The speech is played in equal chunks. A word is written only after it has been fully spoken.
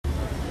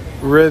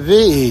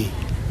רביעי.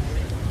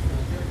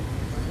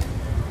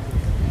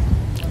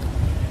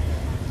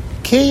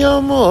 כי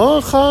יאמר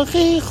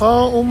אחיך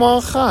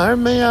ומכר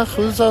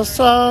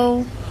 100%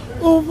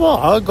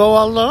 ובא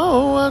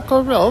גואלו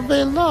הקרוב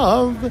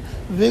אליו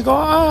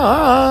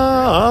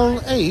וגואל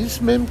עץ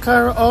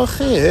ממכר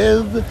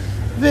אחיו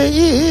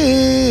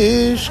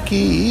ואיש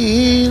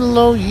כי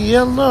לא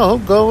יהיה לו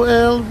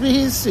גואל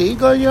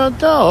והשיג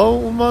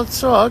ידו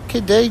ומצא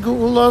כדי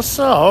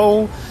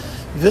גאולתו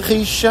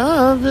וכי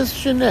שב את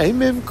שני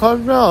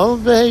ממכרו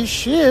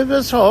והשיב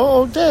את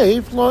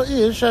העודף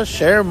לאיש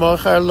אשר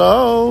מכר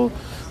לו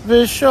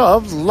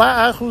ושב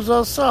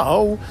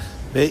לאחוזתו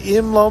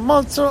ואם לא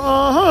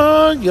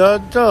מצא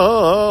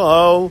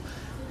ידו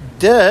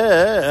די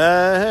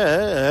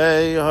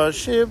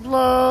השיב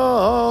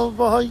לו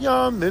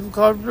והיה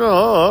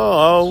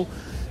ממכרו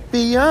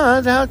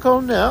ביד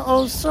הקונה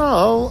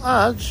עושו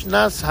עד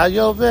שנת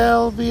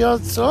היובל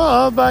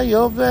ויצא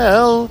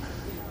ביובל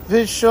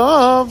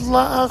ושוב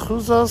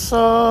לאחוזתו.